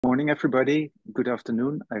Morning, everybody. Good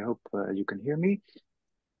afternoon. I hope you can hear me.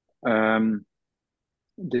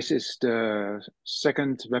 This is the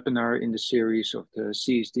second webinar in the series of the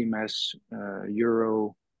CSDMS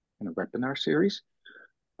Euro webinar series.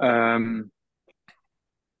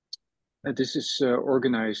 This is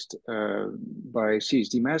organized by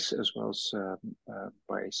CSDMS as well as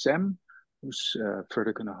by Sam, who's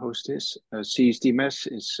further going to host this. CSDMS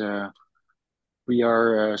is we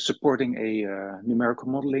are supporting a numerical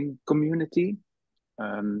modeling community.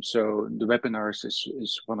 So the webinars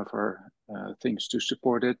is one of our things to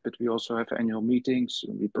support it, but we also have annual meetings.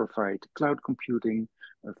 We provide cloud computing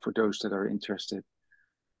for those that are interested,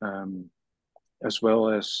 as well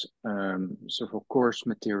as several course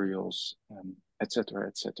materials, etc.,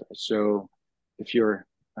 etc. So if you're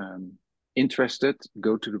interested,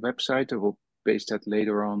 go to the website. I will paste that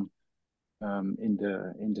later on in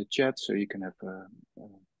the chat, so you can have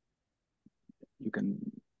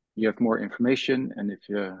you have more information. And if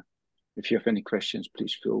you have any questions,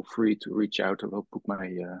 please feel free to reach out. I will put my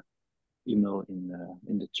email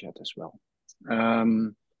in the chat as well.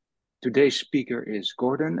 Today's speaker is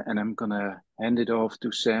Gordon, and I'm gonna hand it off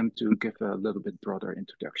to Sam to give a little bit broader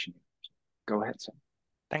introduction. Go ahead, Sam.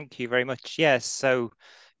 Thank you very much. Yes, so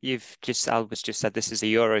Albus just said this is a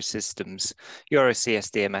Euro CSDMS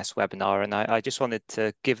webinar, and I just wanted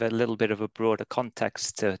to give a little bit of a broader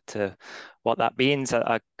context to what that means.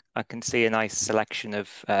 I can see a nice selection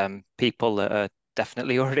of people that are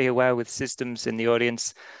definitely already aware with systems in the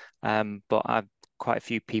audience, but I've quite a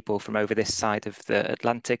few people from over this side of the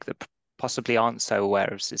Atlantic that possibly aren't so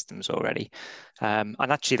aware of systems already. And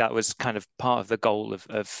actually that was kind of part of the goal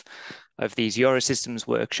of these Eurosystems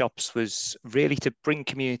workshops, was really to bring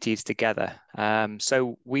communities together.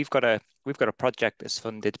 So we've got a project that's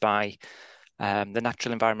funded by the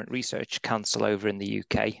Natural Environment Research Council over in the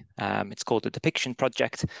UK. It's called the Depiction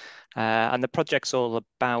Project, and the project's all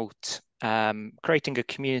about creating a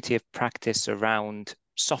community of practice around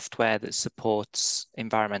software that supports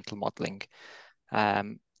environmental modelling.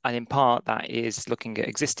 And in part, that is looking at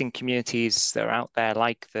existing communities that are out there,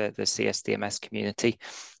 like the CSDMS community,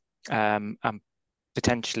 and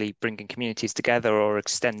potentially bringing communities together or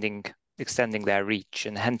extending their reach,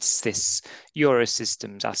 and hence this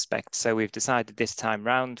Eurosystems aspect. So we've decided this time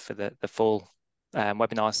round for the full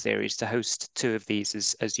webinar series to host two of these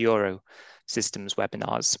as Eurosystems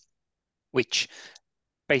webinars, which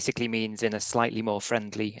basically means in a slightly more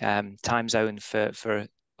friendly time zone for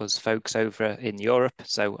us folks over in Europe.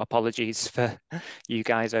 So apologies for you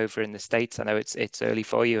guys over in the States. I know it's early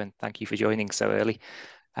for you, and thank you for joining so early.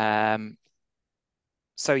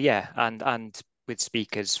 So yeah, and with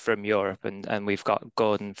speakers from Europe, and we've got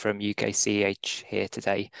Gordon from UKCH here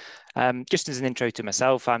today. Just as an intro to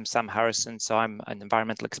myself, I'm Sam Harrison, so I'm an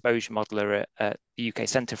environmental exposure modeler at the UK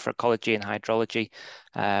Centre for Ecology and Hydrology.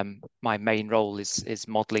 My main role is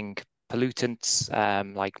modelling pollutants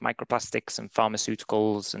like microplastics and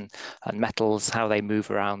pharmaceuticals and metals, how they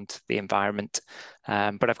move around the environment.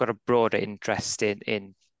 But I've got a broader interest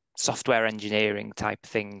in software engineering type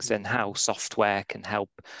things and how software can help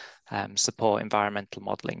support environmental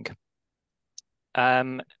modelling.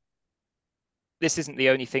 This isn't the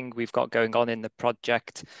only thing we've got going on in the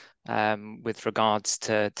project with regards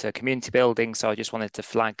to community building. So I just wanted to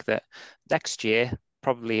flag that next year,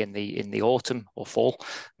 probably in the autumn or fall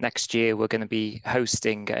next year, we're going to be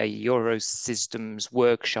hosting a Eurosystems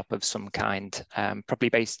workshop of some kind, probably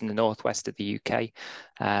based in the northwest of the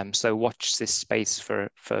UK. So watch this space for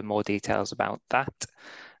more details about that.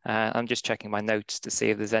 I'm just checking my notes to see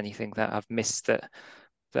if there's anything that I've missed that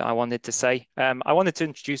I wanted to say. I wanted to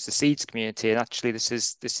introduce the Seeds community, and actually this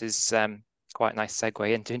is quite a nice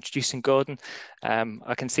segue into introducing Gordon.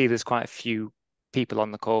 I can see there's quite a few people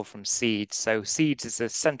on the call from Seeds. So Seeds is a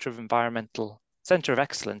Centre of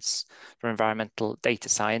Excellence for Environmental Data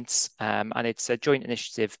Science, and it's a joint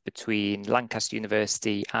initiative between Lancaster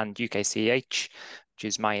University and UKCH, which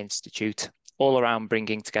is my institute, all around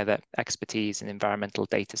bringing together expertise in environmental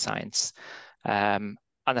data science. And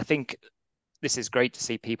I think this is great to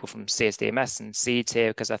see people from CSDMS and Seeds here,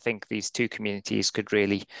 because I think these two communities could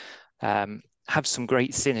really have some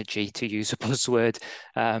great synergy, to use a buzzword,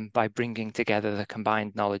 by bringing together the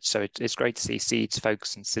combined knowledge. So it's great to see Seeds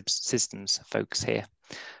folks and systems folks here.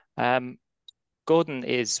 Gordon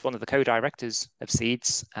is one of the co-directors of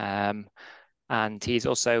Seeds, and he's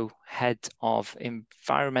also head of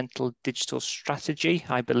environmental digital strategy,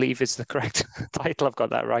 I believe is the correct title. I've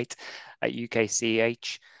got that right, at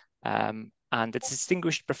UKCH. And a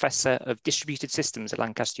distinguished professor of distributed systems at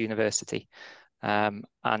Lancaster University. And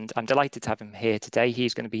I'm delighted to have him here today.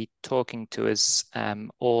 He's going to be talking to us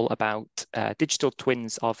all about digital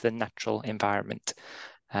twins of the natural environment.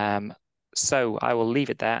 So I will leave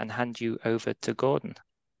it there and hand you over to Gordon.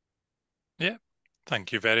 Yeah,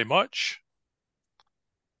 thank you very much.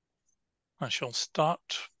 I shall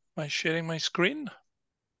start by sharing my screen.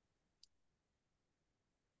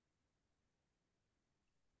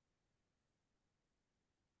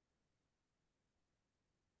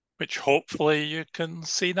 Which hopefully you can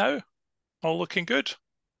see now. All looking good?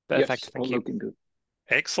 Perfect, Yes, thank all you. looking good.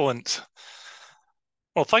 Excellent.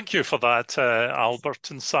 Well, thank you for that,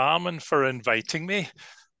 Albert and Sam, and for inviting me.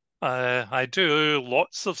 I do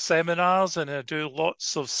lots of seminars, and I do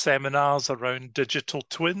lots of seminars around digital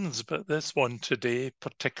twins, but this one today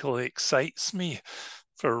particularly excites me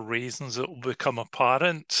for reasons that will become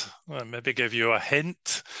apparent. I'll maybe give you a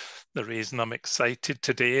hint. The reason I'm excited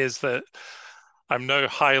today is that I'm now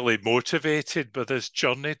highly motivated by this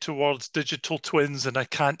journey towards digital twins, and I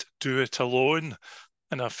can't do it alone.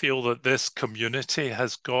 And I feel that this community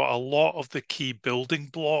has got a lot of the key building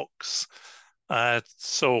blocks.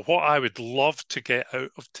 So what I would love to get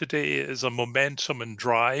out of today is a momentum and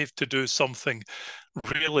drive to do something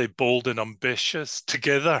really bold and ambitious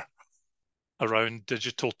together around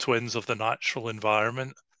digital twins of the natural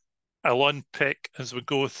environment. I'll unpick as we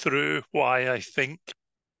go through why I think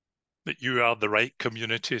that you are the right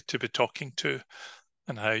community to be talking to,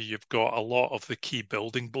 and how you've got a lot of the key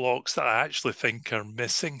building blocks that I actually think are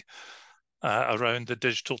missing around the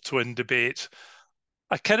digital twin debate.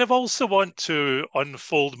 I kind of also want to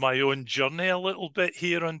unfold my own journey a little bit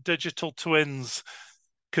here on digital twins,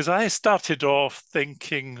 because I started off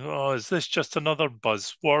thinking, oh, is this just another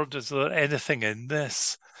buzzword? Is there anything in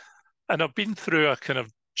this? And I've been through a kind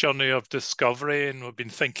of journey of discovery, and we've been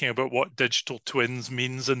thinking about what digital twins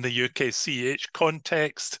means in the UKCH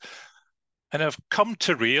context. And I've come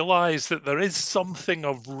to realize that there is something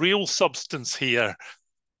of real substance here,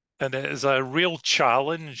 and it is a real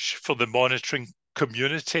challenge for the monitoring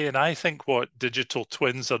community. And I think what digital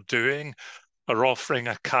twins are doing are offering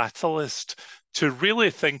a catalyst to really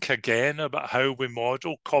think again about how we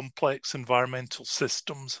model complex environmental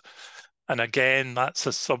systems. And again, that's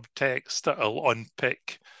a subtext that I'll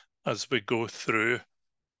unpick as we go through.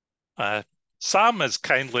 Sam has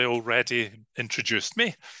kindly already introduced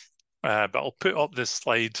me, but I'll put up this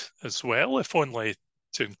slide as well, if only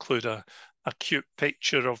to include a cute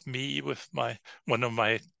picture of me with one of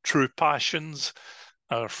my true passions,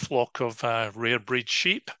 our flock of rare breed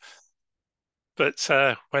sheep. But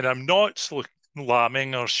when I'm not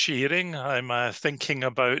lambing or shearing, I'm thinking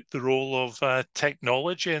about the role of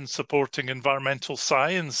technology in supporting environmental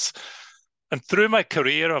science. And through my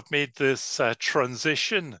career, I've made this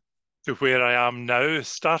transition to where I am now,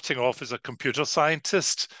 starting off as a computer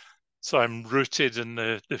scientist. So I'm rooted in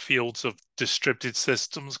the fields of distributed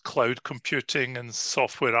systems, cloud computing, and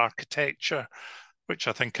software architecture, which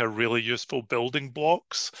I think are really useful building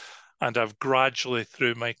blocks. And I've gradually,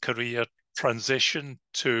 through my career, transitioned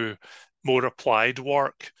to more applied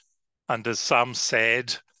work. And as Sam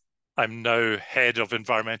said, I'm now head of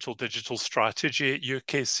environmental digital strategy at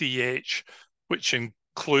UKCH, which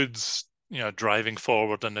includes, driving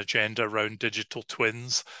forward an agenda around digital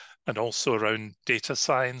twins and also around data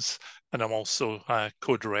science. And I'm also a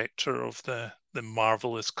co-director of the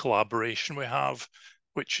marvelous collaboration we have,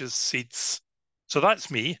 which is SEEDS. So that's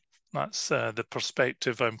me. That's the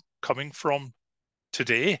perspective I'm coming from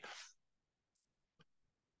today.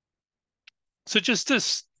 So just to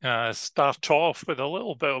start off with a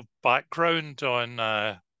little bit of background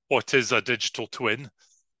on what is a digital twin,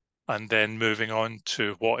 and then moving on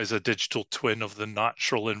to what is a digital twin of the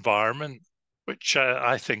natural environment, which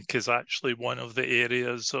I think is actually one of the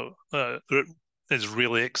areas that is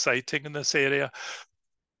really exciting in this area.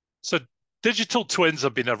 So digital twins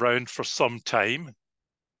have been around for some time.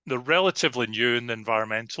 They're relatively new in the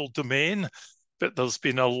environmental domain, but there's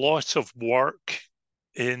been a lot of work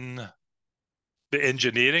in the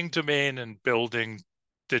engineering domain and building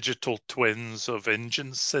digital twins of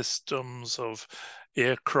engine systems, of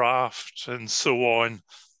aircraft, and so on.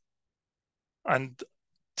 And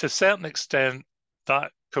to a certain extent,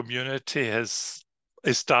 that community has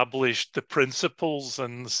established the principles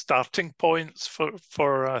and starting points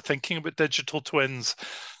for thinking about digital twins.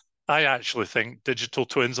 I actually think digital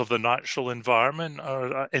twins of the natural environment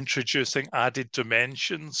are introducing added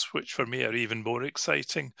dimensions, which for me are even more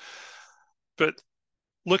exciting. But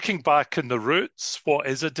looking back in the roots, what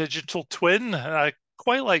is a digital twin? I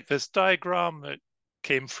quite like this diagram. It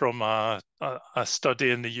came from a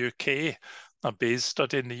study in the UK, a BASE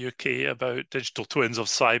study in the UK about digital twins of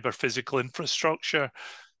cyber physical infrastructure.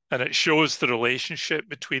 and it shows the relationship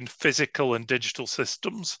between physical and digital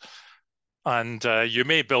systems. And you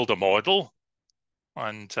may build a model,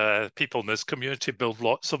 and people in this community build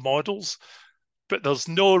lots of models, but there's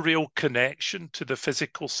no real connection to the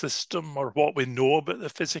physical system or what we know about the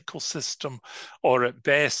physical system, or at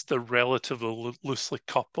best they're relatively loosely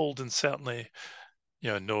coupled, and certainly,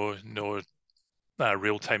 no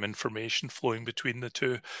real-time information flowing between the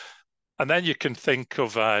two. And then you can think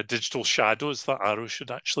of digital shadows. That arrow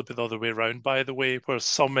should actually be the other way around, by the way, where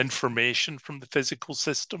some information from the physical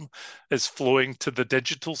system is flowing to the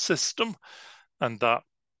digital system, and that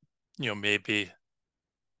maybe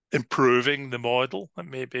improving the model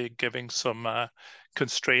and maybe giving some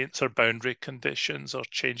constraints or boundary conditions or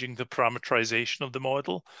changing the parameterization of the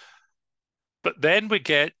model. But then we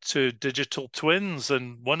get to digital twins,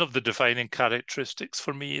 and one of the defining characteristics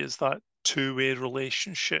for me is that two-way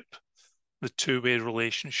relationship. The two-way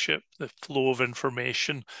relationship, the flow of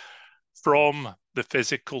information from the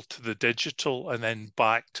physical to the digital and then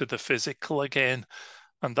back to the physical again.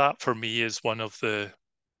 And that for me is one of the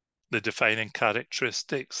defining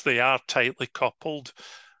characteristics. They are tightly coupled.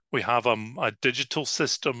 We have a digital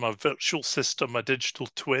system, a virtual system, a digital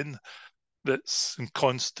twin that's in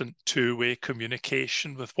constant two-way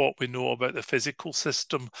communication with what we know about the physical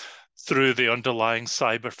system through the underlying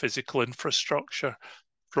cyber-physical infrastructure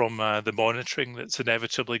from the monitoring that's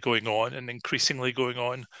inevitably going on and increasingly going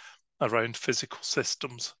on around physical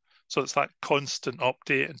systems. So it's that constant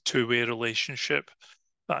update and two-way relationship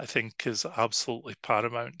that I think is absolutely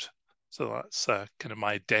paramount. So that's kind of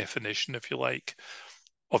my definition, if you like,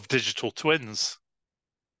 of digital twins.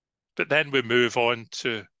 But then we move on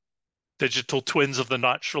to digital twins of the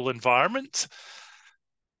natural environment.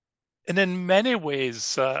 And in many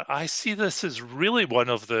ways, I see this as really one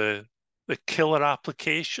of the killer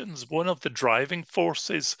applications, one of the driving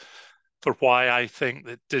forces for why I think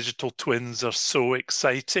that digital twins are so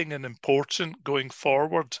exciting and important going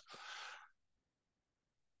forward.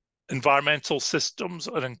 Environmental systems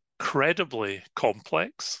are incredibly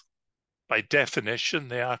complex. By definition,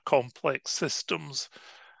 they are complex systems.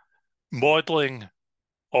 Modeling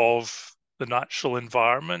of the natural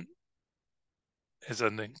environment is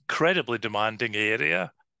an incredibly demanding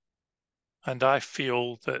area. And I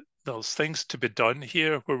feel that there's things to be done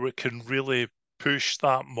here where we can really push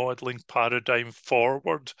that modeling paradigm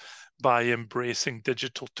forward by embracing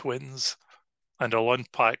digital twins. And I'll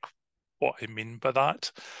unpack what I mean by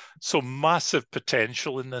that. So massive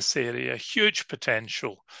potential in this area, huge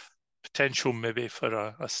potential maybe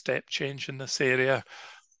for a step change in this area.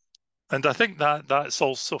 And I think that that's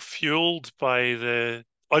also fueled by the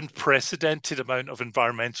unprecedented amount of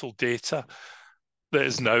environmental data that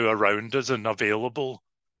is now around us and available.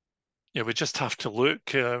 We just have to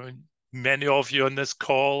look. Many of you on this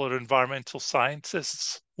call are environmental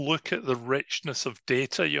scientists. Look at the richness of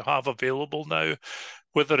data you have available now,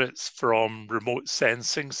 whether it's from remote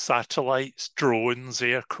sensing, satellites, drones,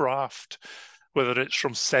 aircraft, whether it's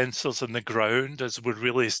from sensors on the ground as we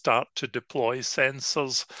really start to deploy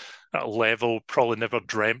sensors at a level probably never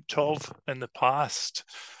dreamt of in the past,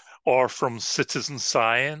 or from citizen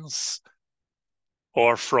science,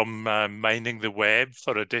 or from mining the web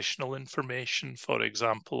for additional information, for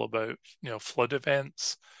example, about flood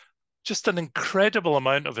events. Just an incredible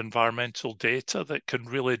amount of environmental data that can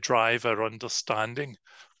really drive our understanding.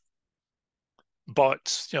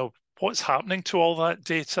 But what's happening to all that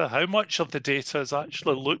data? How much of the data is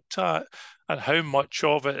actually looked at, and how much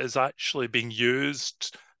of it is actually being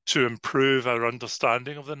used to improve our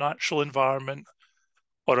understanding of the natural environment?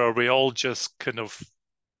 Or are we all just kind of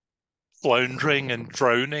floundering and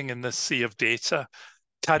drowning in this sea of data?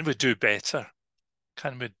 Can we do better?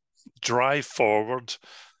 Can we drive forward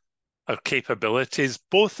our capabilities,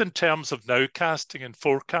 both in terms of nowcasting and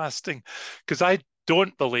forecasting? Because I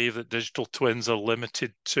don't believe that digital twins are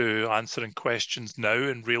limited to answering questions now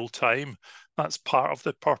in real time. That's part of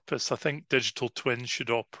the purpose. I think digital twins should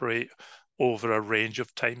operate over a range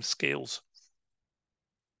of timescales.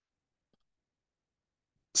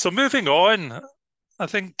 So moving on, I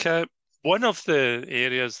think one of the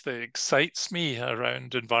areas that excites me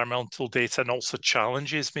around environmental data and also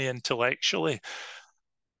challenges me intellectually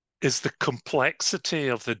is the complexity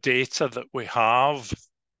of the data that we have.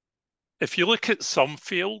 If you look at some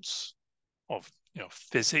fields of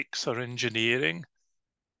physics or engineering,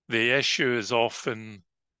 the issue is often,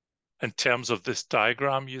 in terms of this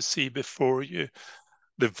diagram you see before you,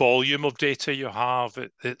 the volume of data you have.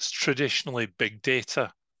 It's traditionally big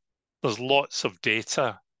data. There's lots of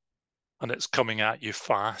data and it's coming at you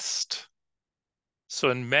fast.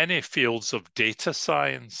 So in many fields of data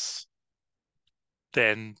science,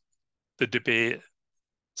 then the debate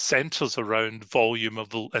centers around volume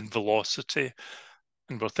and velocity.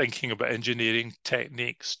 And we're thinking about engineering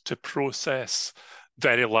techniques to process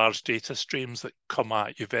very large data streams that come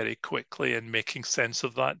at you very quickly and making sense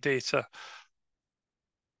of that data.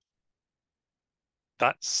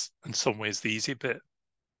 That's in some ways the easy bit.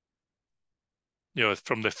 You know,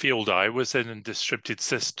 from the field I was in distributed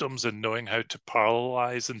systems and knowing how to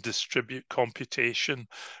parallelize and distribute computation,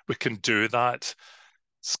 we can do that.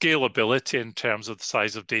 Scalability in terms of the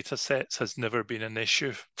size of data sets has never been an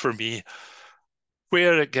issue for me.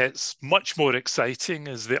 Where it gets much more exciting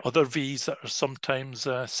is the other Vs that are sometimes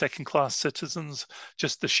second-class citizens,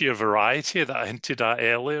 just the sheer variety that I hinted at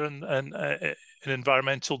earlier in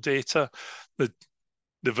environmental data,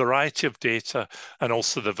 the variety of data, and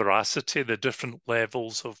also the veracity, the different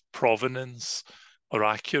levels of provenance or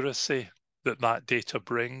accuracy that data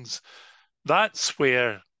brings. That's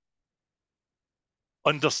where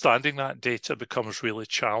understanding that data becomes really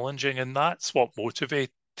challenging, and that's what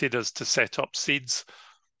motivated us to set up SEEDS,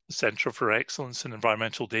 the Centre for Excellence in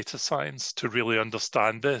Environmental Data Science, to really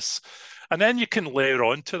understand this. And then you can layer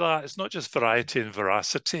on to that, it's not just variety and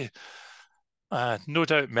veracity. No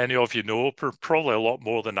doubt many of you know, probably a lot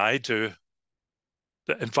more than I do,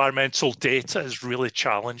 that environmental data is really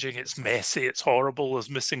challenging. It's messy, it's horrible, there's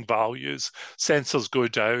missing values, sensors go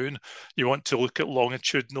down. You want to look at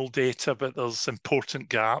longitudinal data, but there's important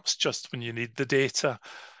gaps just when you need the data.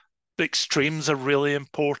 The extremes are really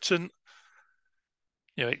important.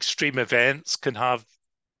 You know, extreme events can have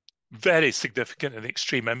very significant and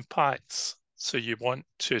extreme impacts. So you want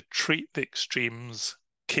to treat the extremes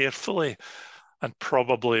carefully and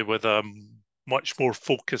probably with a much more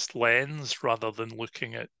focused lens rather than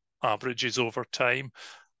looking at averages over time.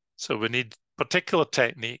 So we need particular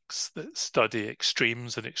techniques that study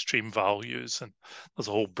extremes and extreme values. And there's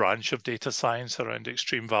a whole branch of data science around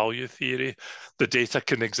extreme value theory. The data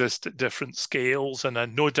can exist at different scales. And I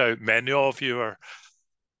no doubt many of you are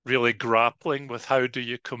really grappling with how do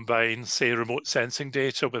you combine, say, remote sensing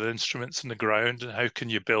data with instruments on the ground, and how can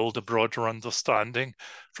you build a broader understanding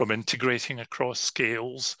from integrating across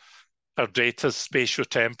scales. Our data is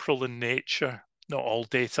spatiotemporal in nature. Not all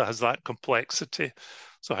data has that complexity.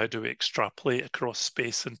 So how do we extrapolate across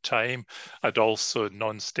space and time? And also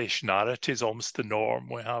non-stationarity is almost the norm.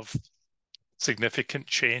 We have significant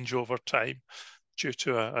change over time due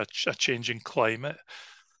to a changing climate.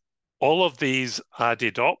 All of these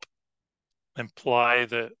added up imply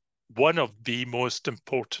that one of the most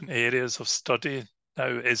important areas of study now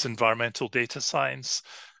is environmental data science,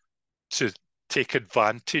 to take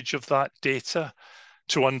advantage of that data,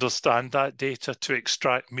 to understand that data, to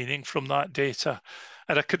extract meaning from that data.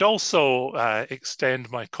 And I could also extend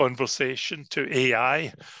my conversation to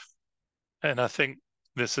AI. And I think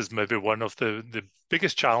this is maybe one of the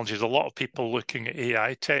biggest challenges. A lot of people looking at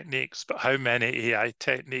AI techniques, but how many AI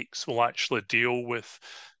techniques will actually deal with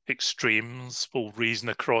extremes, will reason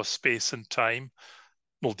across space and time,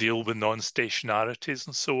 will deal with non-stationarities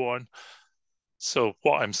and so on. So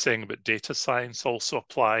what I'm saying about data science also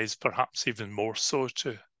applies perhaps even more so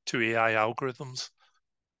to AI algorithms.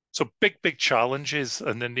 So big challenges,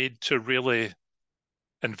 and the need to really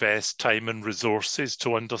invest time and resources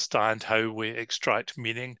to understand how we extract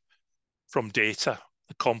meaning from data,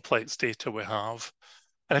 the complex data we have.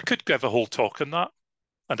 And I could give a whole talk on that,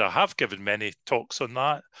 and I have given many talks on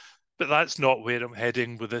that, but that's not where I'm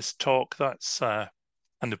heading with this talk. That's an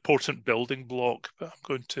important building block, but I'm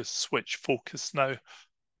going to switch focus now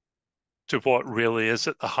to what really is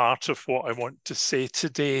at the heart of what I want to say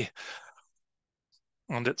today.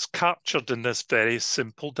 And it's captured in this very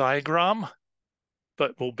simple diagram,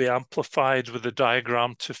 but will be amplified with the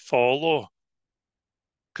diagram to follow.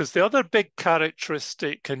 Because the other big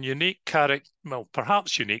characteristic and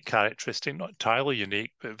perhaps unique characteristic, not entirely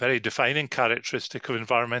unique, but very defining characteristic of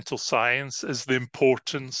environmental science is the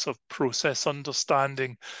importance of process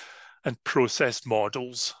understanding and process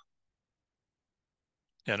models.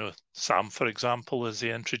 You know, Sam, for example, as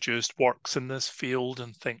he introduced, works in this field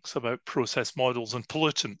and thinks about process models and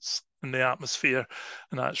pollutants in the atmosphere,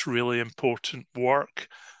 and that's really important work.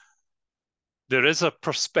 There is a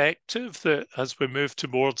perspective that as we move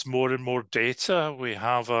towards more and more data, we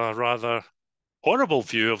have a rather horrible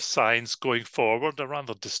view of science going forward, a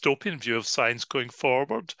rather dystopian view of science going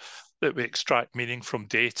forward, that we extract meaning from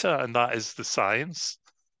data, and that is the science.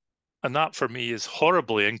 And that for me is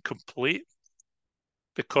horribly incomplete,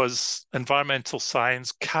 because environmental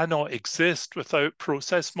science cannot exist without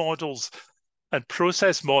process models. And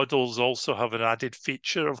process models also have an added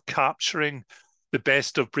feature of capturing the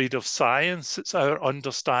best of breed of science. It's our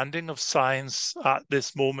understanding of science at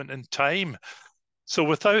this moment in time. So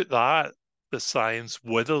without that, the science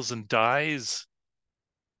withers and dies.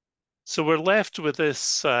 So we're left with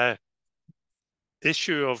this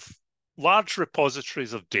issue of large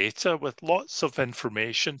repositories of data with lots of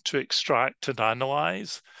information to extract and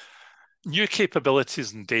analyze. New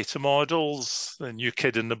capabilities in data models, the new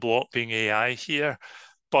kid in the block being AI here,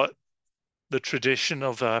 but the tradition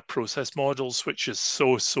of process models, which is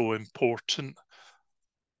so, so important.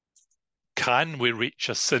 Can we reach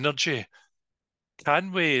a synergy?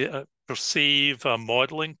 Can we perceive a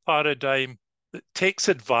modeling paradigm that takes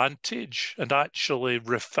advantage and actually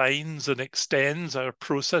refines and extends our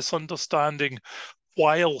process understanding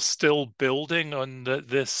while still building on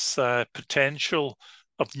this potential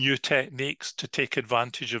of new techniques to take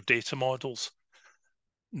advantage of data models?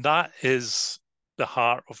 That is the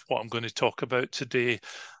heart of what I'm going to talk about today.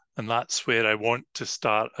 And that's where I want to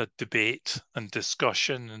start a debate and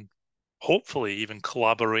discussion and hopefully even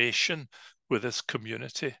collaboration with this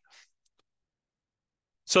community.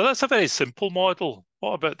 So that's a very simple model.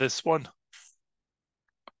 What about this one?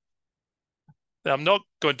 I'm not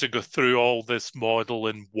going to go through all this model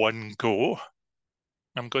in one go.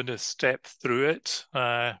 I'm going to step through it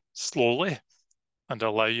slowly and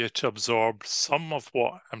allow you to absorb some of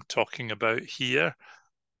what I'm talking about here.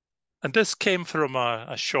 And this came from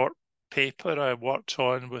a short paper I worked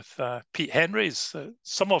on with Pete Henrys,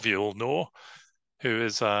 some of you will know, who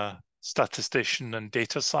is a statistician and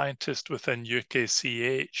data scientist within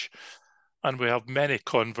UKCH. And we have many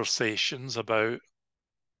conversations about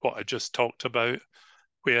what I just talked about,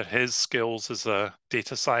 where his skills as a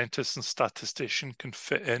data scientist and statistician can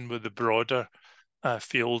fit in with the broader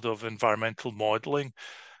field of environmental modeling.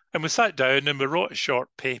 And we sat down and we wrote a short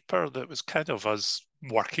paper that was kind of us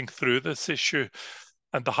working through this issue.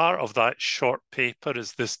 And the heart of that short paper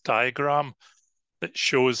is this diagram that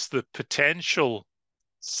shows the potential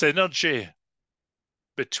synergy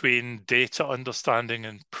between data understanding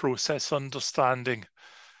and process understanding.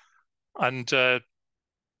 And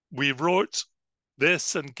we wrote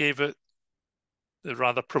this and gave it the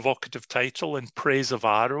rather provocative title, In Praise of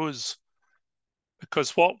Arrows,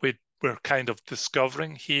 because what we're kind of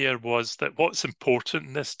discovering here was that what's important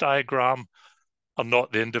in this diagram are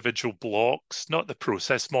not the individual blocks, not the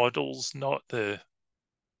process models, not the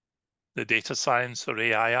data science or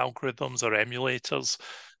AI algorithms or emulators.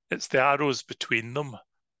 It's the arrows between them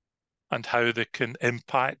and how they can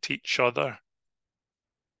impact each other.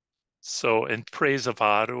 So in Praise of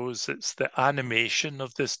Arrows, it's the animation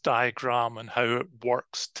of this diagram and how it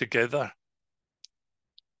works together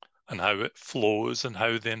and how it flows and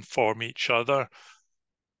how they inform each other.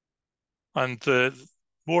 And the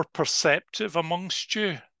more perceptive amongst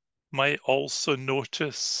you might also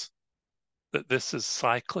notice that this is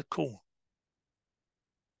cyclical.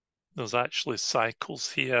 There's actually cycles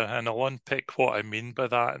here, and I'll unpick what I mean by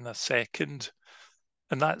that in a second.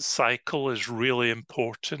 And that cycle is really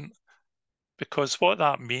important because what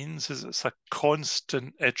that means is it's a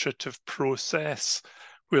constant iterative process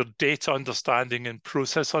where data understanding and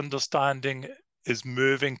process understanding is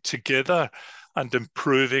moving together and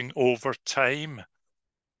improving over time.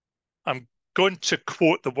 I'm going to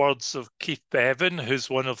quote the words of Keith Bevan, who's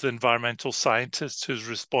one of the environmental scientists who's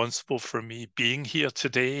responsible for me being here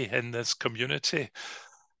today in this community,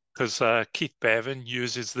 because Keith Bevan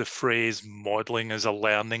uses the phrase modeling as a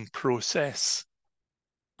learning process.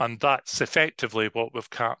 And that's effectively what we've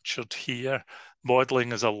captured here.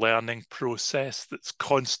 Modeling is a learning process that's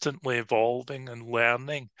constantly evolving and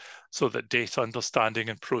learning so that data understanding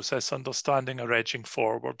and process understanding are edging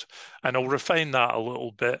forward. And I'll refine that a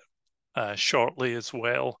little bit shortly as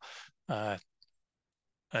well,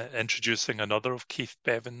 introducing another of Keith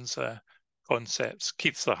Bevan's concepts.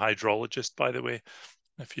 Keith's a hydrologist, by the way,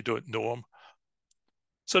 if you don't know him.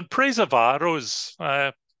 So in Praise of Arrows,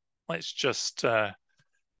 let's just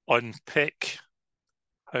unpick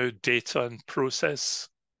how data and process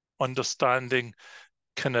understanding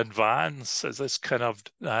can advance as this kind of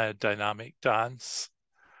dynamic dance.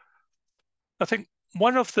 I think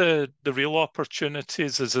one of the real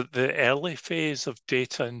opportunities is at the early phase of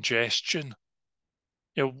data ingestion.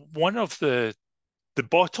 You know, one of the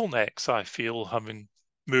bottlenecks I feel, having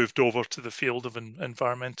moved over to the field of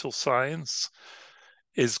environmental science,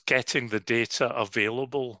 is getting the data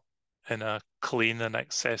available in a clean and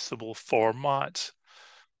accessible format.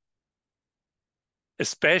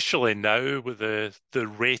 Especially now with the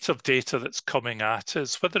rate of data that's coming at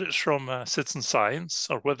us, whether it's from citizen science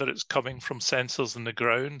or whether it's coming from sensors in the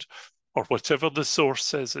ground or whatever the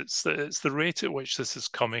source is. It's the rate at which this is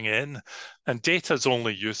coming in. And data is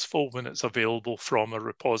only useful when it's available from a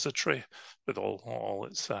repository with all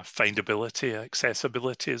its findability,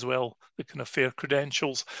 accessibility as well, the kind of fair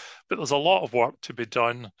credentials. But there's a lot of work to be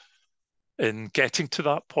done in getting to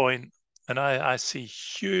that point. And I see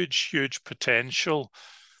huge potential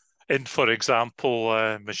in, for example,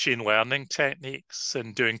 machine learning techniques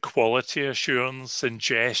and doing quality assurance,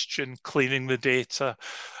 ingestion, cleaning the data,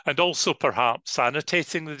 and also perhaps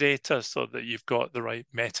annotating the data so that you've got the right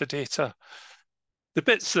metadata. The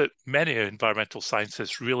bits that many environmental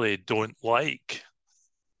scientists really don't like,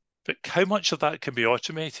 but how much of that can be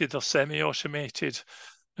automated or semi-automated,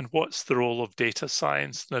 and what's the role of data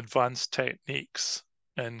science and advanced techniques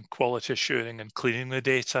and quality assuring and cleaning the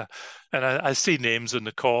data? And I see names in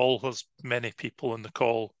the call. There's many people in the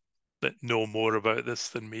call that know more about this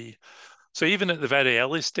than me. So even at the very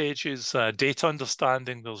early stages, data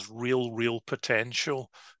understanding, there's real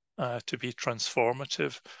potential to be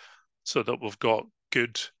transformative so that we've got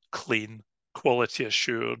good, clean, quality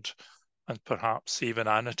assured, and perhaps even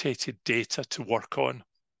annotated data to work on.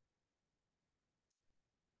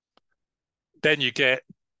 Then you get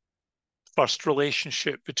first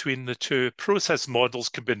relationship between the two. Process models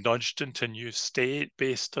can be nudged into new state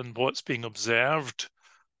based on what's being observed.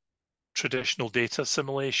 Traditional data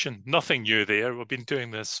assimilation, nothing new there. We've been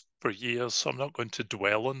doing this for years, so I'm not going to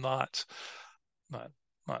dwell on that.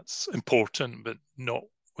 That's important, but not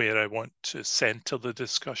where I want to center the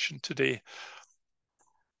discussion today.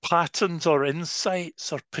 Patterns or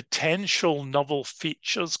insights or potential novel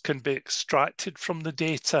features can be extracted from the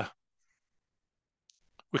data.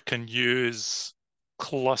 We can use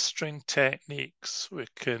clustering techniques. We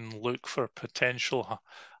can look for potential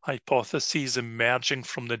hypotheses emerging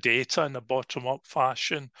from the data in a bottom-up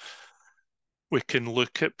fashion. We can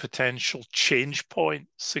look at potential change points,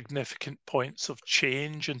 significant points of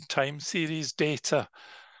change in time series data.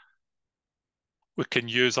 We can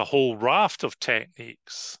use a whole raft of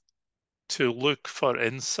techniques to look for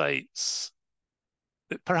insights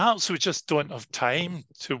that perhaps we just don't have time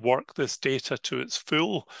to work this data to its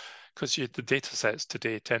full, because the data sets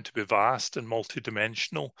today tend to be vast and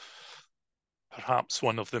multidimensional. Perhaps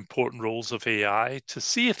one of the important roles of AI to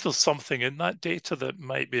see if there's something in that data that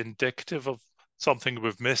might be indicative of something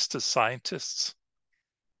we've missed as scientists.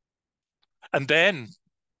 And then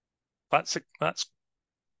that's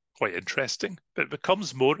quite interesting, but it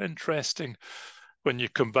becomes more interesting when you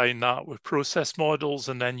combine that with process models,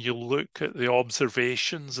 and then you look at the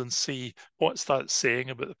observations and see what's that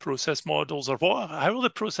saying about the process models, or how are the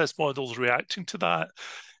process models reacting to that?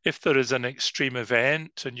 If there is an extreme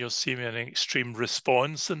event and you're seeing an extreme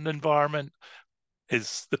response in the environment,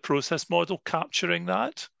 is the process model capturing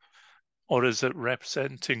that? Or is it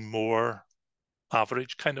representing more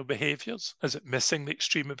average kind of behaviors? Is it missing the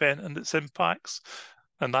extreme event and its impacts?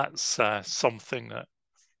 And that's something that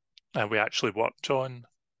we actually worked on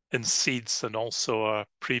in seeds and also a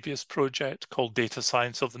previous project called Data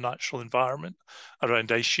Science of the Natural Environment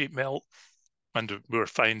around ice sheet melt. And we were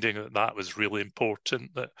finding that that was really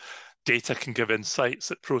important, that data can give insights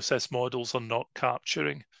that process models are not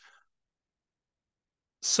capturing.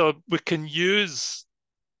 So we can use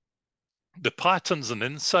the patterns and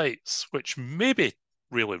insights, which may be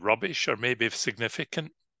really rubbish or maybe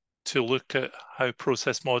significant, to look at how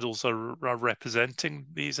process models are representing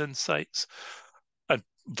these insights and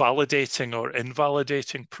validating or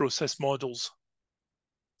invalidating process models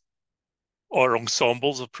or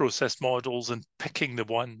ensembles of process models and picking the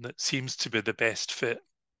one that seems to be the best fit.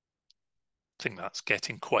 I think that's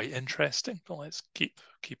getting quite interesting, but let's keep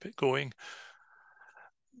it going.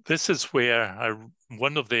 This is where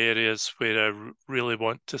one of the areas where I really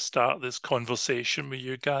want to start this conversation with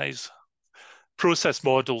you guys. Process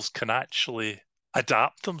models can actually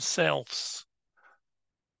adapt themselves,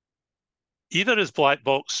 either as black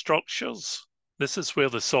box structures. This is where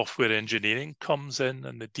the software engineering comes in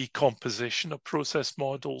and the decomposition of process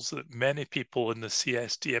models that many people in the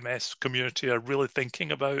CSDMS community are really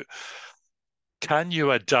thinking about. Can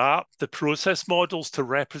you adapt the process models to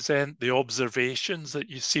represent the observations that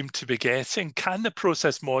you seem to be getting? Can the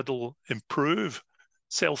process model improve,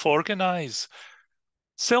 self-organize?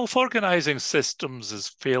 Self-organizing systems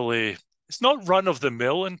is it's not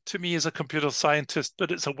run-of-the-mill and to me as a computer scientist,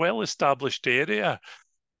 but it's a well-established area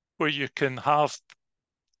where you can have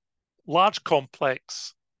large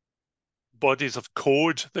complex bodies of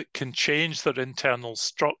code that can change their internal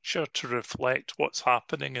structure to reflect what's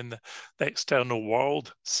happening in the external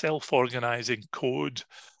world, self-organizing code.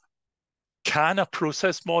 Can a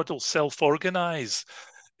process model self-organize?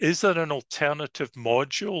 is there an alternative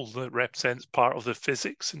module that represents part of the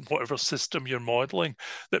physics in whatever system you're modeling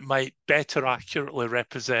that might better accurately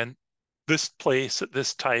represent this place at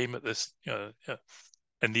this time, at this,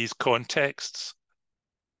 in these contexts?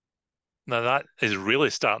 Now that is really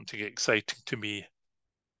starting to get exciting to me.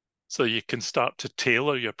 So you can start to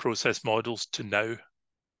tailor your process models to now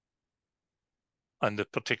and the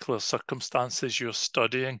particular circumstances you're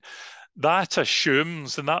studying. That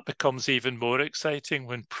assumes, and that becomes even more exciting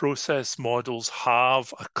when process models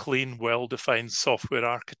have a clean, well-defined software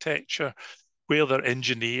architecture where they're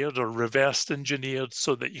engineered or reverse engineered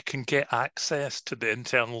so that you can get access to the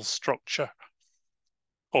internal structure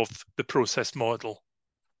of the process model.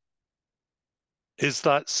 Is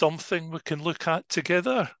that something we can look at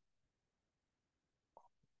together?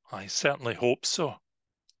 I certainly hope so.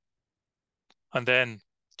 And then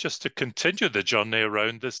just to continue the journey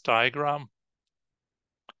around this diagram,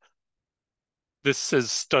 this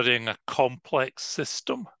is studying a complex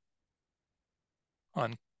system,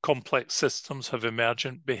 and complex systems have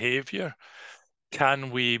emergent behavior. Can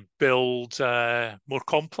we build more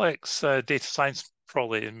complex data science,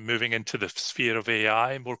 probably moving into the sphere of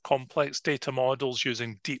AI, more complex data models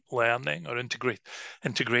using deep learning or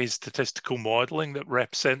integrated statistical modeling that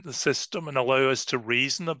represent the system and allow us to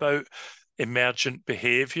reason about emergent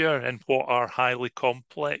behavior in what are highly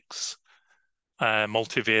complex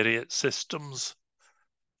multivariate systems?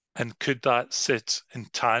 And could that sit in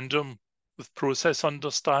tandem with process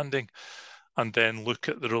understanding and then look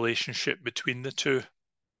at the relationship between the two?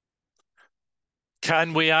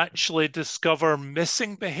 Can we actually discover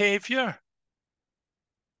missing behavior?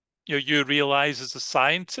 You realize as a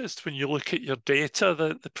scientist, when you look at your data,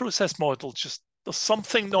 the process model just, there's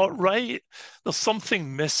something not right. There's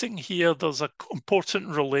something missing here. There's an important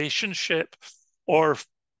relationship or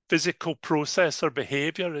physical process or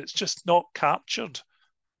behavior. It's just not captured.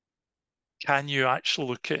 Can you actually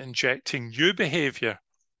look at injecting new behavior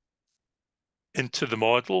into the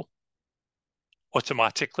model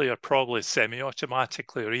automatically or probably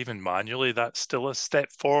semi-automatically or even manually? That's still a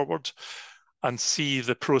step forward, and see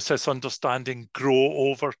the process understanding grow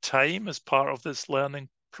over time as part of this learning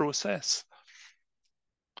process.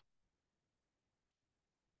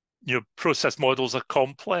 Your process models are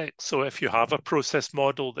complex, so if you have a process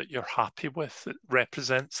model that you're happy with, that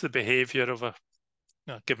represents the behavior of a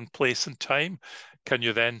given place and time, can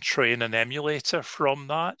you then train an emulator from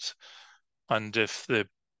that? And if the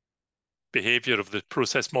behavior of the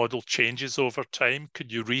process model changes over time,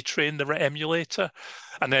 could you retrain the emulator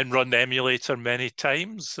and then run the emulator many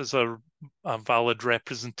times as a valid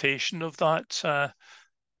representation of that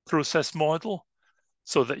process model,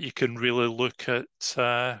 so that you can really look at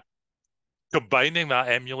combining that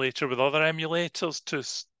emulator with other emulators to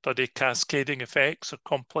study cascading effects of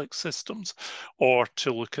complex systems, or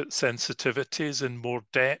to look at sensitivities in more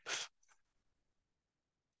depth?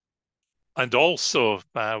 And also,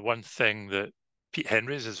 one thing that Pete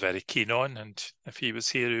Henrys is very keen on, and if he was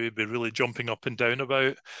here, he would be really jumping up and down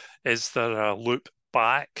about, is there a loop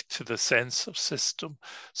back to the sensor system,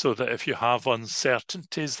 so that if you have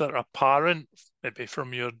uncertainties that are apparent, maybe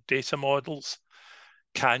from your data models,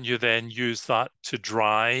 can you then use that to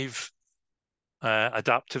drive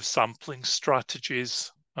adaptive sampling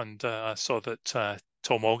strategies? And I saw that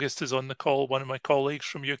Tom August is on the call, one of my colleagues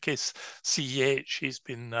from UKCEH. He's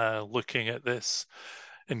been looking at this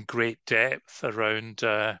in great depth around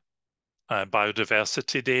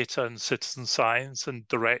biodiversity data and citizen science, and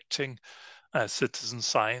directing citizen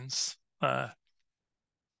science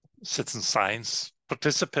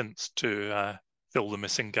participants to fill the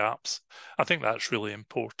missing gaps. I think that's really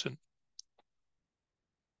important.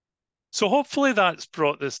 So hopefully that's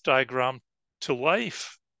brought this diagram to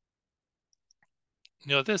life.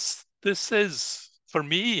 This is, for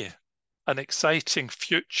me, an exciting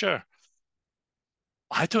future.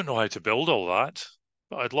 I don't know how to build all that,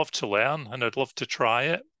 but I'd love to learn and I'd love to try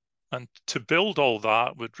it. And to build all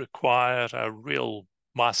that would require a real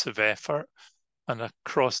massive effort and a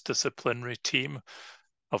cross-disciplinary team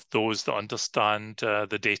of those that understand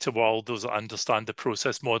the data world, those that understand the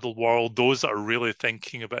process model world, those that are really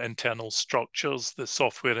thinking about internal structures, the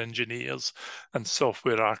software engineers and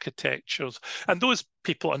software architectures. And those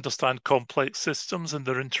people understand complex systems and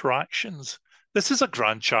their interactions. This is a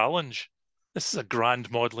grand challenge. This is a grand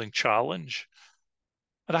modeling challenge.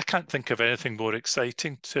 And I can't think of anything more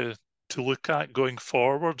exciting to look at going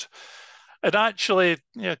forward. And actually,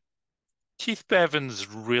 Keith Bevan's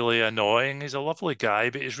really annoying. He's a lovely guy,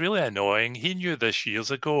 but he's really annoying. He knew this years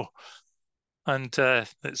ago. And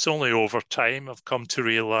it's only over time I've come to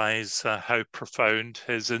realize how profound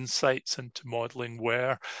his insights into modeling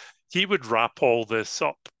were. he would wrap all this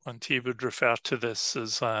up and he would refer to this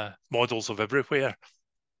as models of everywhere.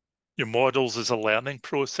 Your models is a learning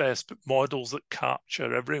process, but models that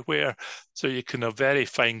capture everywhere. So you can have very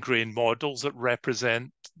fine-grained models that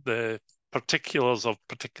represent the particulars of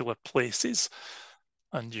particular places,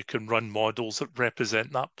 and you can run models that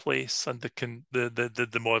represent that place, and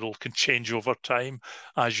the model can change over time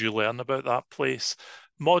as you learn about that place.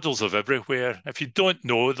 Models of everywhere. If you don't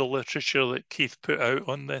know the literature that Keith put out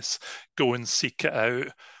on this, go and seek it out.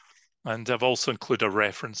 And I've also included a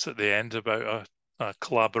reference at the end about a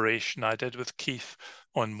collaboration I did with Keith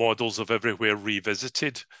on models of everywhere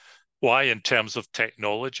revisited. Why, in terms of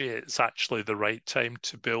technology, it's actually the right time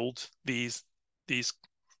to build these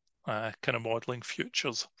kind of modeling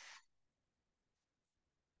futures.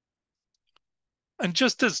 And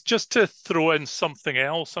just to throw in something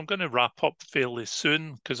else, I'm going to wrap up fairly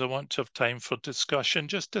soon because I want to have time for discussion.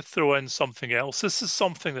 Just to throw in something else, this is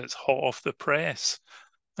something that's hot off the press,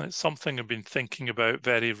 and it's something I've been thinking about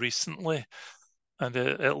very recently. And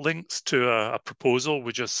it links to a proposal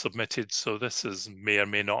we just submitted. So this may or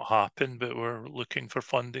may not happen, but we're looking for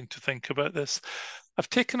funding to think about this. I've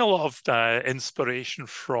taken a lot of inspiration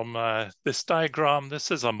from this diagram.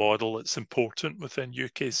 This is a model that's important within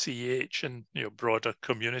UKCH and broader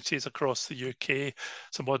communities across the UK.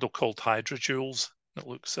 It's a model called hydrojoules. It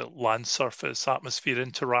looks at land surface atmosphere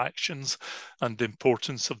interactions and the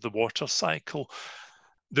importance of the water cycle.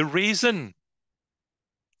 The reason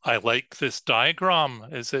I like this diagram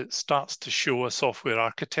is it starts to show a software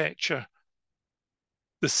architecture.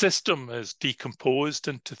 The system is decomposed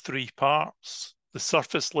into three parts: the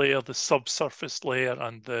surface layer, the subsurface layer,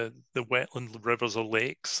 and the wetland rivers or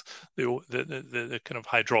lakes, the kind of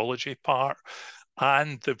hydrology part.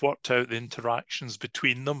 And they've worked out the interactions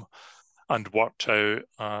between them and worked out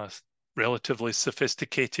a relatively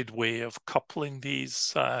sophisticated way of coupling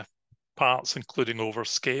these parts, including over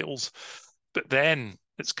scales. But then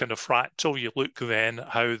it's kind of fractal. You look then at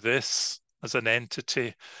how this as an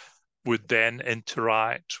entity would then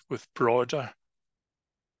interact with broader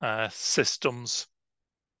systems.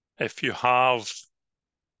 If you have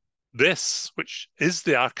this, which is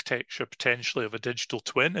the architecture potentially of a digital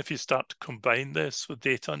twin, if you start to combine this with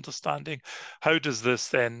data understanding, how does this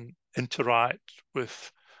then interact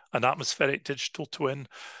with an atmospheric digital twin?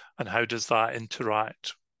 And how does that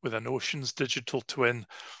interact with an ocean's digital twin?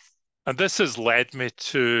 And this has led me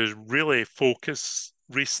to really focus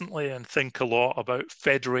recently and think a lot about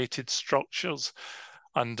federated structures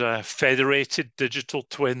and federated digital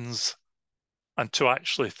twins, and to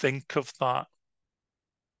actually think of that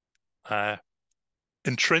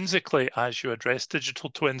intrinsically as you address digital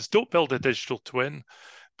twins. Don't build a digital twin,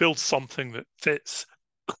 build something that fits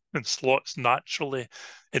and slots naturally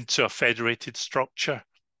into a federated structure,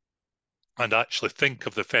 and actually think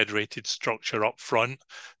of the federated structure up front,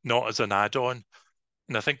 not as an add-on.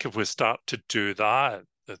 And I think if we start to do that,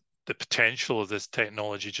 the potential of this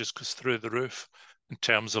technology just goes through the roof in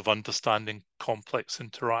terms of understanding complex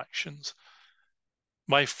interactions.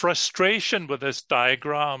 My frustration with this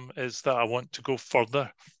diagram is that I want to go further.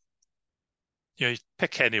 You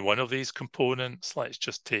pick any one of these components. Let's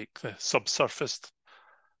just take the subsurface.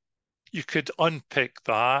 You could unpick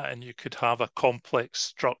that and you could have a complex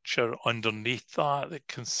structure underneath that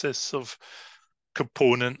consists of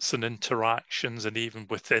components and interactions, and even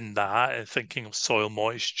within that, thinking of soil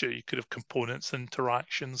moisture, you could have components and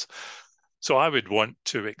interactions. So I would want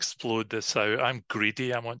to explode this out. I'm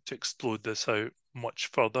greedy. I want to explode this out much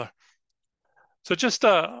further. So just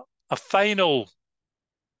a final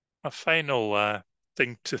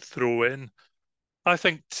thing to throw in. I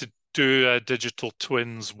think to do digital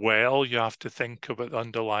twins well, you have to think about the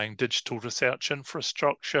underlying digital research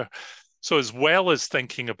infrastructure. So as well as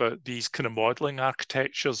thinking about these kind of modeling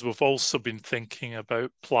architectures, we've also been thinking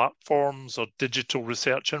about platforms or digital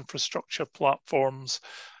research infrastructure platforms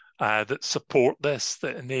that support this,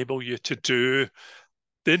 that enable you to do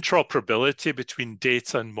the interoperability between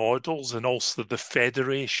data and models, and also the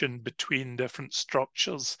federation between different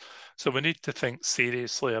structures. So we need to think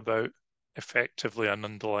seriously about effectively an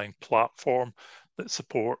underlying platform that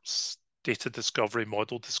supports data discovery,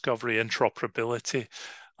 model discovery, interoperability,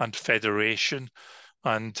 and federation.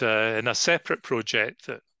 And in a separate project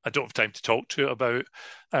that I don't have time to talk to you about,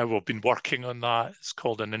 we've been working on that. It's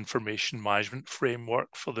called an information management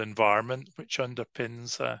framework for the environment, which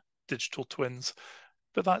underpins digital twins.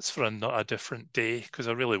 But that's for a different day, because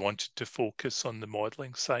I really wanted to focus on the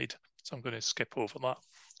modeling side. So I'm going to skip over that.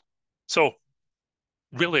 So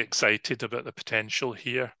really excited about the potential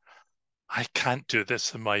here. I can't do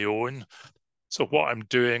this on my own. So what I'm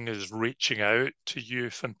doing is reaching out to you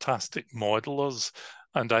fantastic modelers,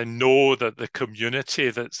 and I know that the community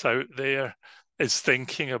that's out there is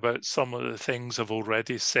thinking about some of the things I've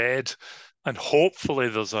already said, and hopefully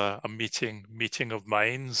there's a meeting of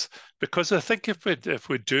minds, because I think if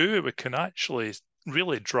we do, we can actually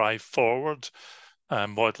really drive forward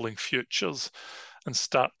modeling futures and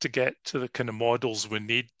start to get to the kind of models we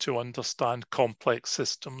need to understand complex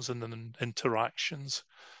systems and then interactions.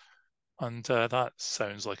 And that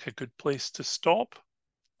sounds like a good place to stop.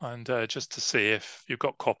 And just to say, if you've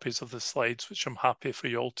got copies of the slides, which I'm happy for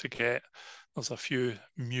you all to get, there's a few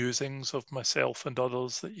musings of myself and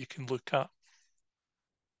others that you can look at.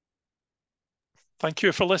 Thank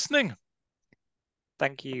you for listening.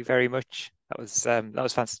 Thank you very much. That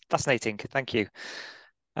was fascinating. Thank you.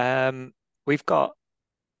 We've got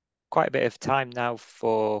quite a bit of time now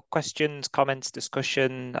for questions, comments,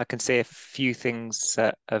 discussion. I can see a few things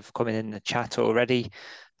that have come in the chat already.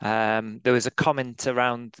 There was a comment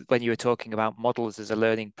around when you were talking about models as a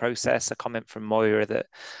learning process, a comment from Moira that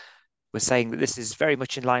was saying that this is very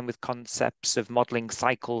much in line with concepts of modeling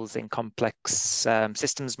cycles in complex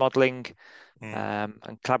systems modeling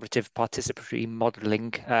and collaborative participatory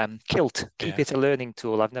modeling. KILT, keep it a learning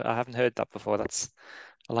tool. I haven't heard that before.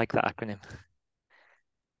 I like that acronym.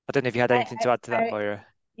 I don't know if you had anything to add to that, Moira.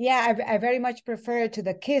 Yeah, I very much prefer to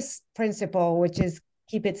the KISS principle, which is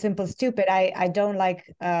keep it simple, stupid. I don't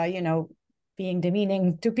like, being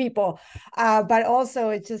demeaning to people, but also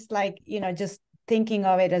it's just like, just thinking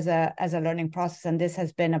of it as a learning process. And this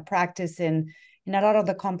has been a practice in a lot of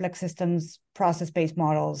the complex systems process-based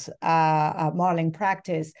models, modeling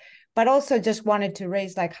practice, but also just wanted to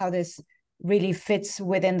raise like how this really fits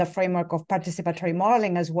within the framework of participatory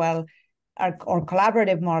modeling as well, or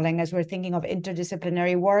collaborative modeling, as we're thinking of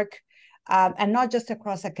interdisciplinary work, and not just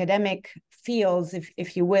across academic fields,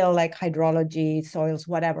 if you will, like hydrology, soils,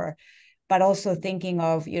 whatever, but also thinking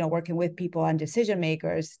of, working with people and decision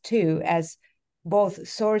makers too, as both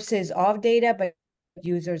sources of data, but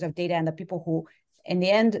users of data, and the people who in the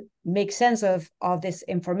end make sense of this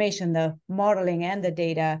information, the modeling and the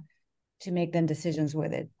data, to make then decisions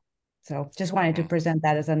with it. So just wanted to present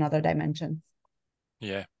that as another dimension.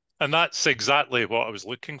 Yeah. And that's exactly what I was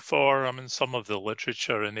looking for. I mean, some of the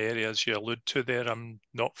literature in areas you allude to there,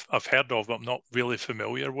 I've heard of, but I'm not really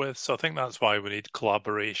familiar with. So I think that's why we need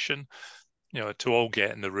collaboration, to all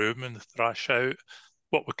get in the room and thrash out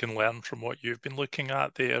what we can learn from what you've been looking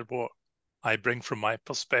at there, what I bring from my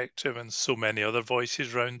perspective, and so many other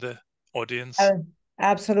voices around the audience.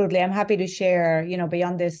 Absolutely. I'm happy to share,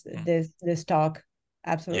 beyond this talk.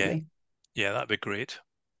 Absolutely. Yeah, that'd be great.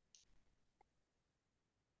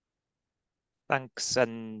 Thanks,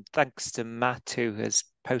 and thanks to Matt, who has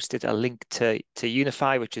posted a link to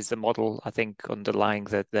Unify, which is the model, I think, underlying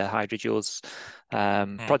the Hydrojoules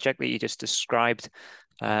project that you just described.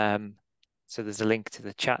 So there's a link to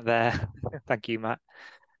the chat there. Thank you, Matt.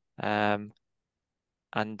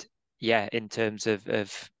 And yeah, in terms of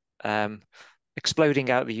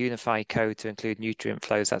exploding out the Unify code to include nutrient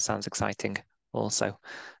flows, that sounds exciting also.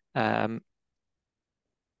 Are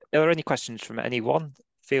there any questions from anyone?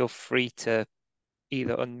 Feel free to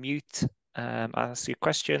either unmute, ask your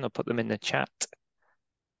question, or put them in the chat.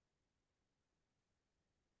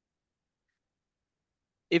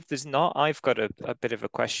 If there's not, I've got a bit of a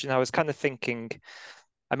question. I was kind of thinking,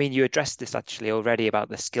 I mean, you addressed this actually already about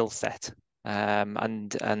the skill set,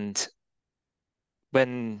 and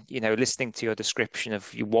when listening to your description of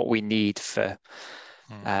what we need for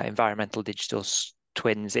environmental digital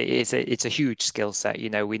twins, it's a huge skill set.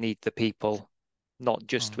 We need the people, not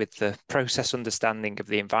just with the process understanding of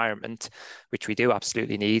the environment, which we do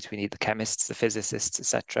absolutely need. We need the chemists, the physicists,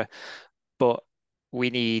 etc. But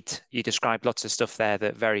you described lots of stuff there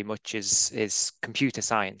that very much is computer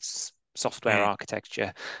science, software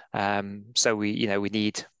architecture. So we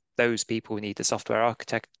need those people. We need the software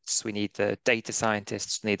architects. We need the data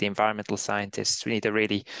scientists. We need the environmental scientists. We need a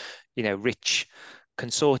really, rich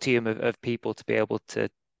consortium of people to be able to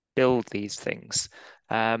build these things.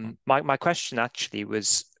 My question actually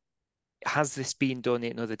was, has this been done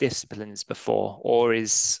in other disciplines before, or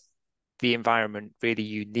is the environment really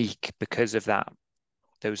unique because of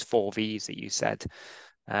those 4 V's that you said?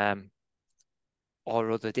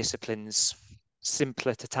 Or other disciplines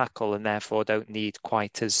simpler to tackle and therefore don't need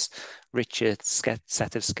quite as rich a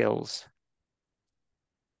set of skills?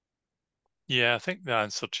 Yeah, I think the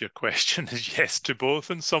answer to your question is yes to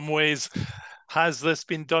both in some ways. Has this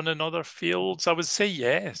been done in other fields? I would say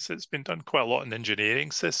yes. It's been done quite a lot in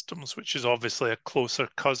engineering systems, which is obviously a closer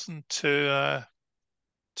cousin to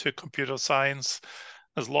computer science.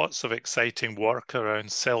 there's lots of exciting work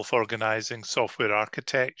around self-organizing software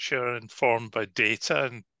architecture informed by data,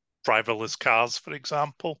 and driverless cars, for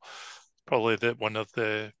example, probably one of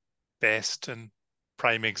the best and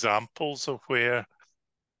prime examples of where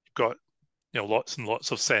you've got lots and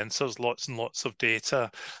lots of sensors, lots and lots of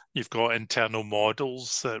data. You've got internal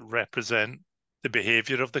models that represent the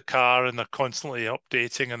behavior of the car, and they're constantly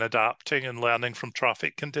updating and adapting and learning from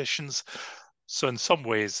traffic conditions. So in some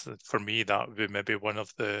ways, for me, that would be maybe one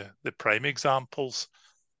of the prime examples.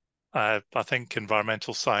 I think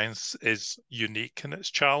environmental science is unique in its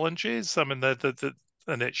challenges. I mean,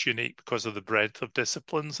 and it's unique because of the breadth of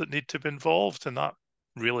disciplines that need to be involved, and that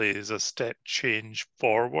really is a step change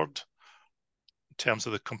forward in terms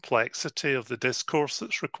of the complexity of the discourse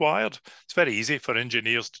that's required. It's very easy for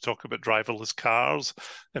engineers to talk about driverless cars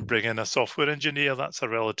and bring in a software engineer. That's a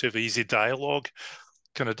relatively easy dialogue.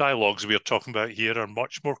 Kind of dialogues we're talking about here are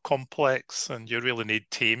much more complex, and you really need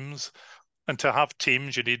teams. And to have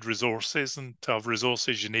teams, you need resources, and to have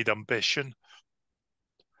resources, you need ambition.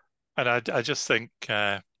 And I just think,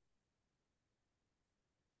 I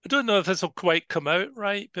don't know if this will quite come out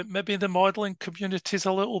right, but maybe the modeling community is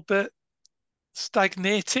a little bit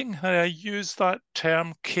stagnating. I use that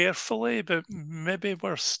term carefully, but maybe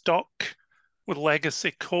we're stuck with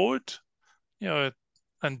legacy code,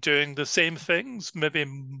 and doing the same things, maybe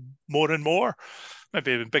more and more,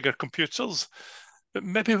 maybe with bigger computers. But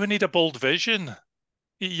maybe we need a bold vision.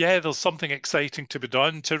 Yeah, there's something exciting to be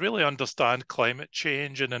done to really understand climate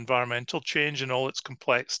change and environmental change and all its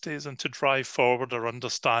complexities, and to drive forward our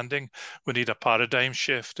understanding. We need a paradigm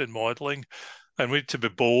shift in modelling, and we need to be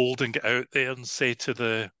bold and get out there and say to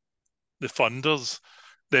the funders,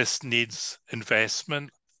 this needs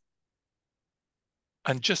investment,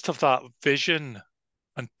 and just have that vision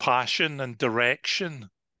and passion and direction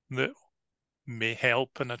that may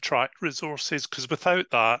help and attract resources, because without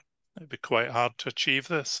that, it'd be quite hard to achieve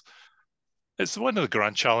this. It's one of the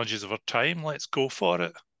grand challenges of our time. Let's go for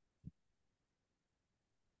it.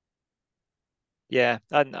 Yeah,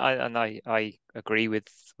 and I agree with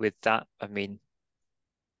that. I mean,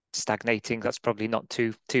 stagnating, that's probably not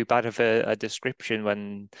too bad of a description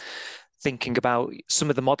when thinking about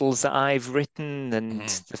some of the models that I've written, and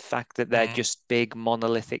the fact that they're just big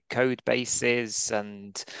monolithic code bases,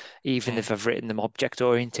 and even if I've written them object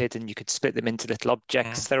oriented and you could split them into little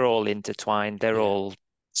objects, they're all intertwined, they're all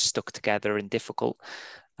stuck together and difficult.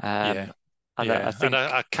 And I think, and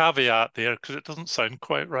a caveat there, because it doesn't sound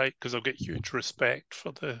quite right, because I've got huge respect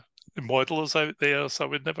for the modelers out there, so I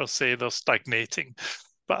would never say they're stagnating,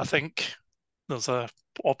 but I think there's a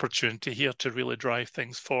opportunity here to really drive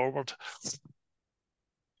things forward.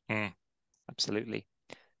 Absolutely.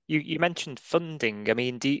 You mentioned funding. I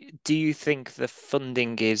mean, do you think the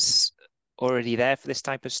funding is already there for this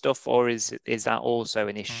type of stuff, or is that also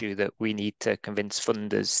an issue that we need to convince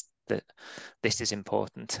funders that this is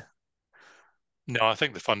important? No, I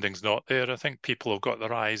think the funding's not there. I think people have got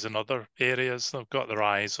their eyes in other areas. They've got their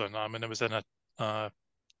eyes on, I mean, I was in a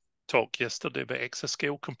talk yesterday about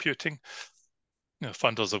exascale computing.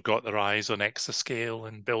 Funders have got their eyes on exascale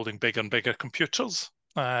and building bigger and bigger computers.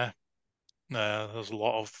 There's a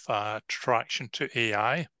lot of traction to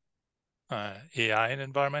AI in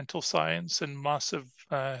environmental science, and massive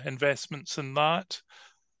investments in that.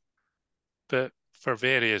 But for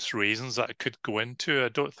various reasons that I could go into, I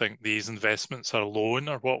don't think these investments alone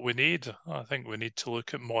are what we need. I think we need to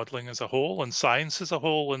look at modelling as a whole, and science as a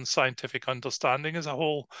whole, and scientific understanding as a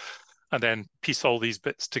whole, and then piece all these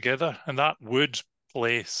bits together. And that would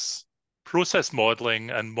place process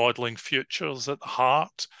modelling and modelling futures at the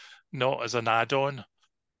heart, not as an add-on.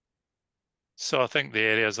 So I think the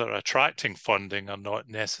areas that are attracting funding are not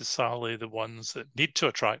necessarily the ones that need to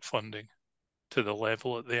attract funding to the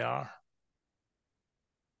level that they are.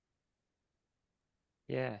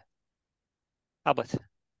 Yeah. Albert.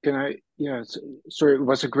 Can I? Yeah. Sorry, it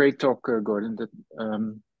was a great talk, Gordon. That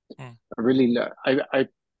I really I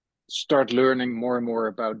start learning more and more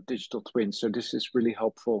about digital twins. So this is really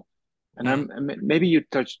helpful. And maybe you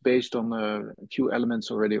touched based on a few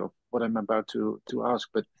elements already of what I'm about to ask,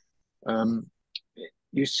 but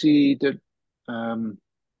you see that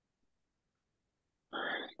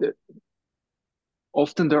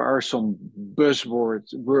often there are some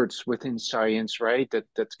words within science, right? That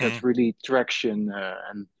gets really traction,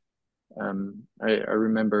 and I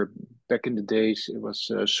remember back in the days it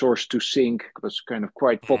was source to sink. It was kind of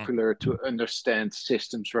quite popular to understand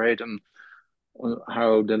systems, right? And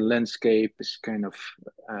how the landscape is kind of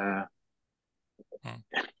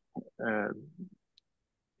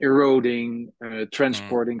eroding,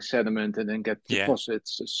 transporting sediment, and then get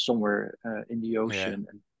deposits somewhere in the ocean.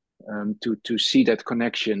 to see that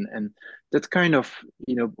connection, and that kind of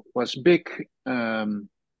was big.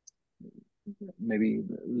 Maybe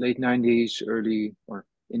late 90s, early or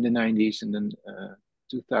in the 90s, and then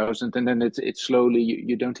 2000, and then it slowly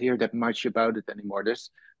you don't hear that much about it anymore. There's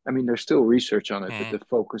still research on it, but the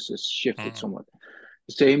focus has shifted somewhat.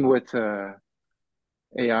 Same with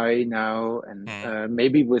AI now, and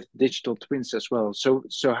maybe with digital twins as well.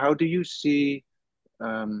 So how do you see,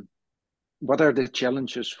 what are the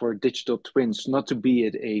challenges for digital twins, not to be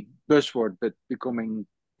a buzzword, but becoming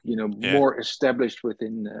more established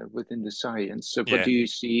within the science? So what do you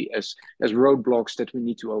see as roadblocks that we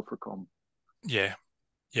need to overcome?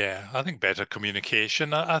 I think better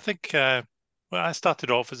communication. I think well, I started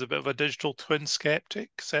off as a bit of a digital twin skeptic.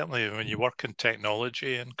 Certainly when you work in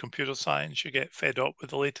technology and computer science, you get fed up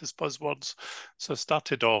with the latest buzzwords. So I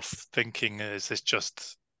started off thinking, is this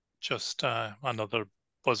just another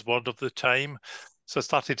buzzword of the time? So I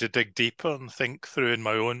started to dig deeper and think through in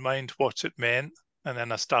my own mind what it meant. And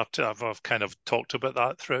then I've kind of talked about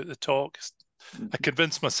that throughout the talk. I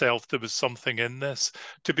convinced myself there was something in this.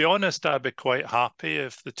 To be honest, I'd be quite happy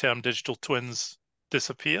if the term digital twins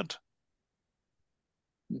disappeared.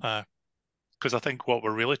 Because I think what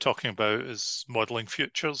we're really talking about is modeling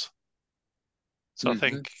futures. So I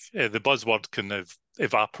think the buzzword can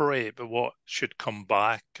evaporate, but what should come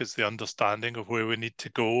back is the understanding of where we need to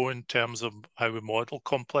go in terms of how we model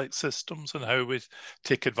complex systems and how we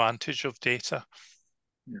take advantage of data.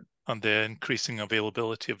 And the increasing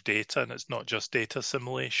availability of data, and it's not just data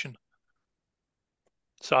assimilation.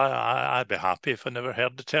 So I'd be happy if I never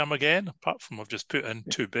heard the term again, apart from I've just put in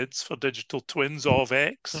 2 bids for digital twins of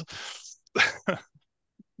X.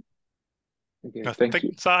 Okay, thank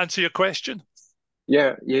you. Does that answer your question?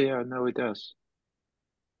 Yeah, no, it does.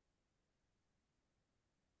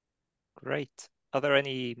 Great. Are there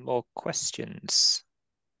any more questions?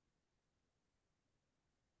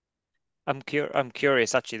 I'm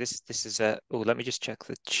curious, actually. This is a. Oh, let me just check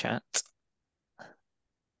the chat.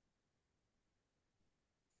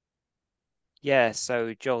 Yeah,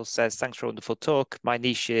 so Joel says, thanks for a wonderful talk. My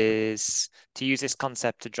niche is to use this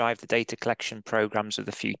concept to drive the data collection programs of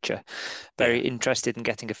the future. Very interested in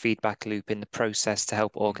getting a feedback loop in the process to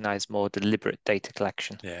help organize more deliberate data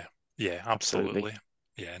collection. Yeah, absolutely.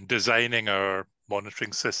 Yeah, and designing our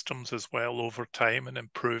monitoring systems as well over time and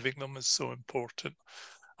improving them is so important.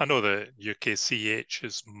 I know that UKCH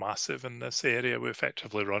is massive in this area. We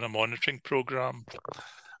effectively run a monitoring program.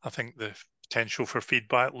 I think the potential for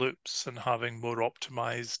feedback loops and having more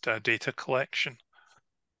optimized data collection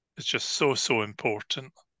is just so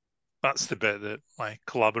important. That's the bit that my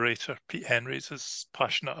collaborator, Pete Henrys, is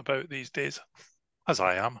passionate about these days, as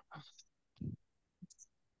I am.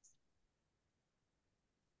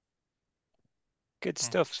 Good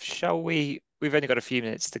stuff. Shall we? We've only got a few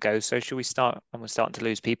minutes to go, so shall we start? And we're starting to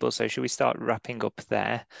lose people, so shall we start wrapping up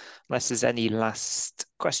there? Unless there's any last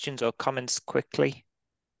questions or comments quickly.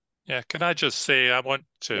 Yeah, can I just say I want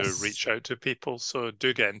to reach out to people, so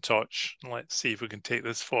do get in touch and let's see if we can take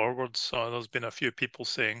this forward. So there's been a few people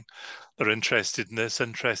saying they're interested in this,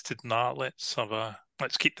 interested in that.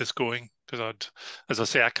 Let's keep this going, because as I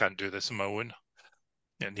say, I can't do this on my own.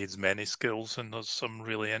 It needs many skills, and there's some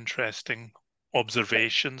really interesting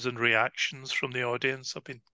observations and reactions from the audience. I've been